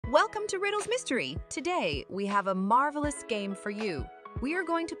Welcome to Riddles Mystery. Today, we have a marvelous game for you. We are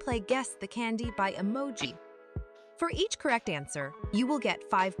going to play Guess the Candy by Emoji. For each correct answer, you will get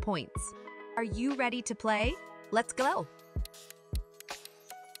 5 points. Are you ready to play? Let's go!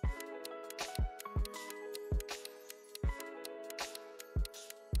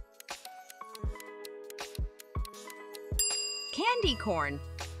 Candy corn.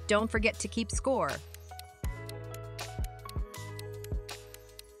 Don't forget to keep score.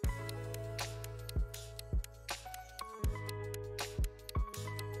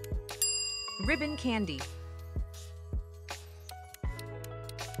 Ribbon candy.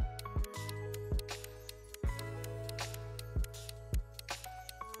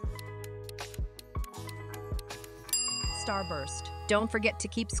 Starburst. Don't forget to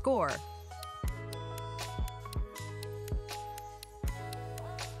keep score.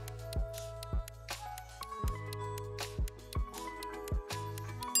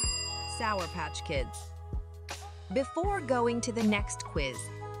 Sour Patch Kids. Before going to the next quiz,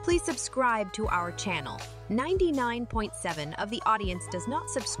 please subscribe to our channel. 99.7% of the audience does not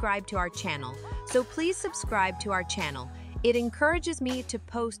subscribe to our channel, so please subscribe to our channel. It encourages me to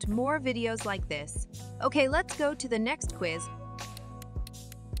post more videos like this. Okay, let's go to the next quiz.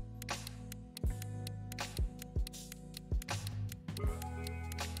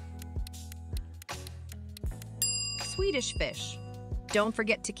 Swedish fish. Don't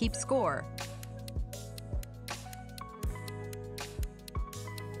forget to keep score.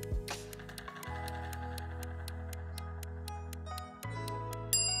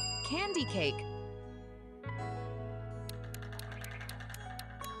 Candy cake.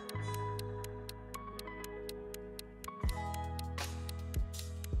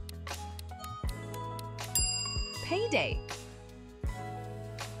 Payday.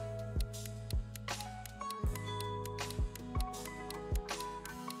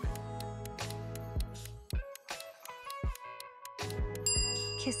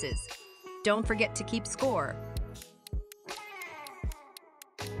 Kisses. Don't forget to keep score.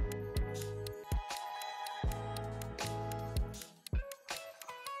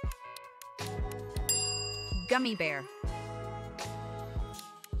 Gummy bear.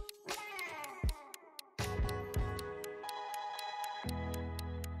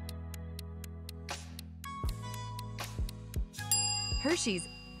 Hershey's.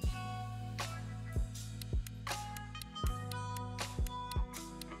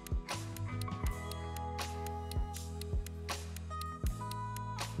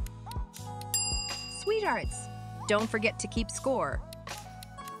 Sweethearts. Don't forget to keep score.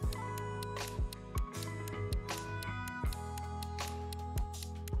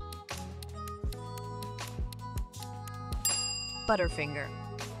 Butterfinger.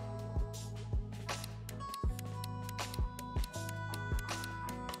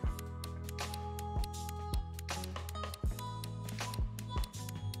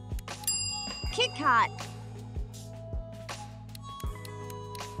 Kit Kat.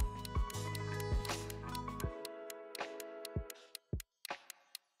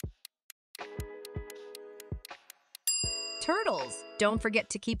 Turtles. Don't forget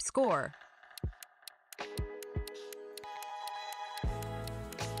to keep score.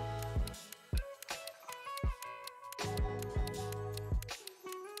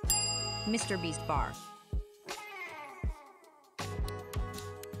 Mr. Beast bar.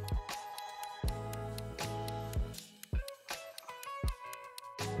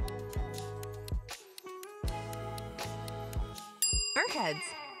 Airheads.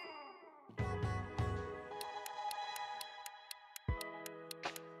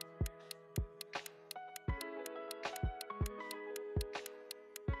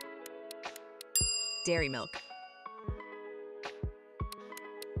 Dairy milk.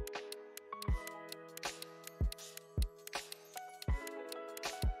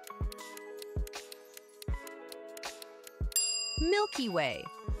 Milky Way.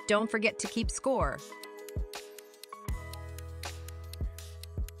 Don't forget to keep score.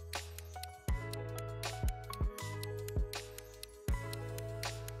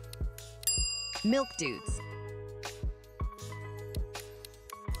 Milk Dudes.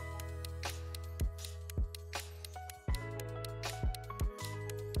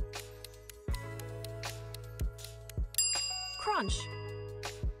 Crunch.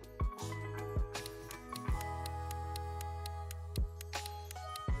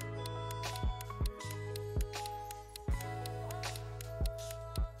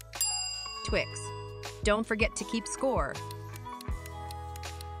 Twix. Don't forget to keep score.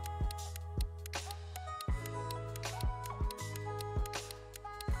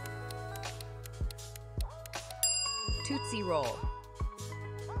 Tootsie Roll.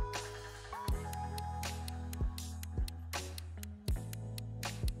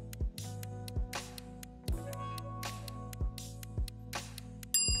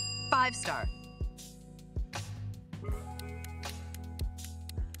 5-star.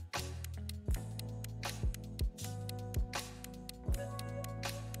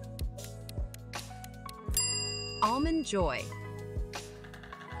 Almond Joy.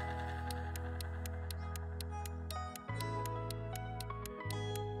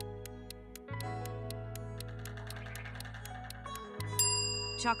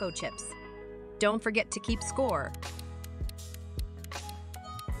 Choco Chips. Don't forget to keep score.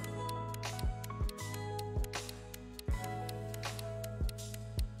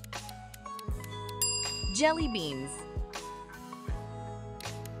 Jelly Beans.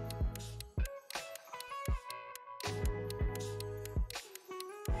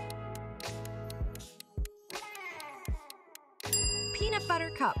 Peanut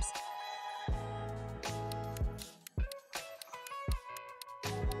Butter Cups.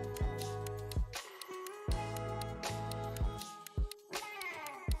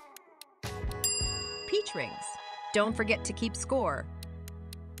 Peach Rings. Don't forget to keep score.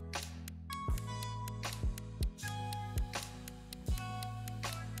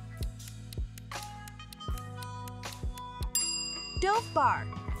 Dove Bar.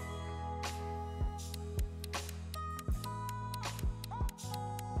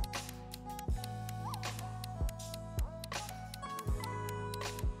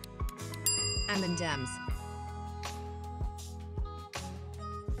 M&M's.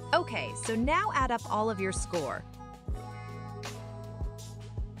 Okay, so now add up all of your score.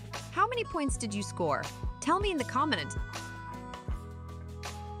 How many points did you score? Tell me in the comment.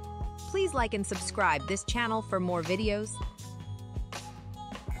 Please like and subscribe this channel for more videos.